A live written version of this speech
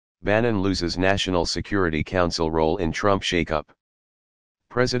Bannon loses National Security Council role in Trump shakeup.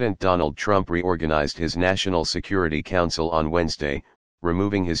 President Donald Trump reorganized his National Security Council on Wednesday,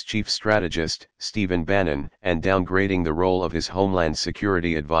 removing his chief strategist, Stephen Bannon, and downgrading the role of his Homeland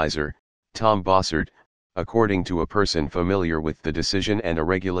Security Advisor, Tom Bossert, according to a person familiar with the decision and a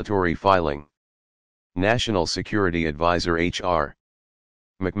regulatory filing. National Security Advisor H.R.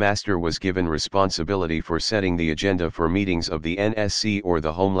 McMaster was given responsibility for setting the agenda for meetings of the NSC or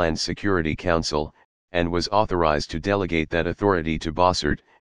the Homeland Security Council, and was authorized to delegate that authority to Bossert,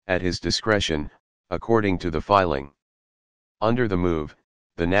 at his discretion, according to the filing. Under the move,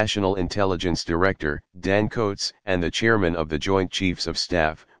 the National Intelligence Director, Dan Coats, and the Chairman of the Joint Chiefs of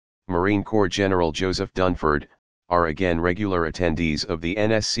Staff, Marine Corps General Joseph Dunford, are again regular attendees of the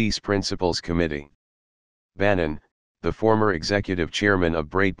NSC's Principals Committee. Bannon, the former executive chairman of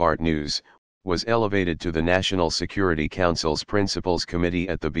Breitbart News, was elevated to the National Security Council's Principals Committee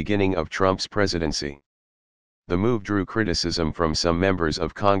at the beginning of Trump's presidency. The move drew criticism from some members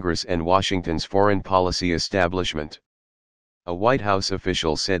of Congress and Washington's foreign policy establishment. A White House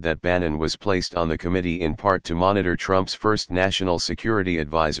official said that Bannon was placed on the committee in part to monitor Trump's first national security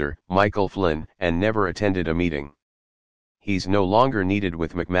advisor, Michael Flynn, and never attended a meeting. He's no longer needed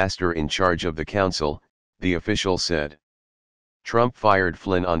with McMaster in charge of the council, the official said. Trump fired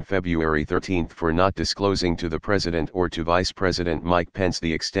Flynn on February 13 for not disclosing to the president or to Vice President Mike Pence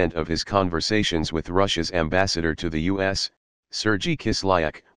the extent of his conversations with Russia's ambassador to the U.S., Sergei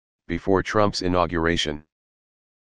Kislyak, before Trump's inauguration.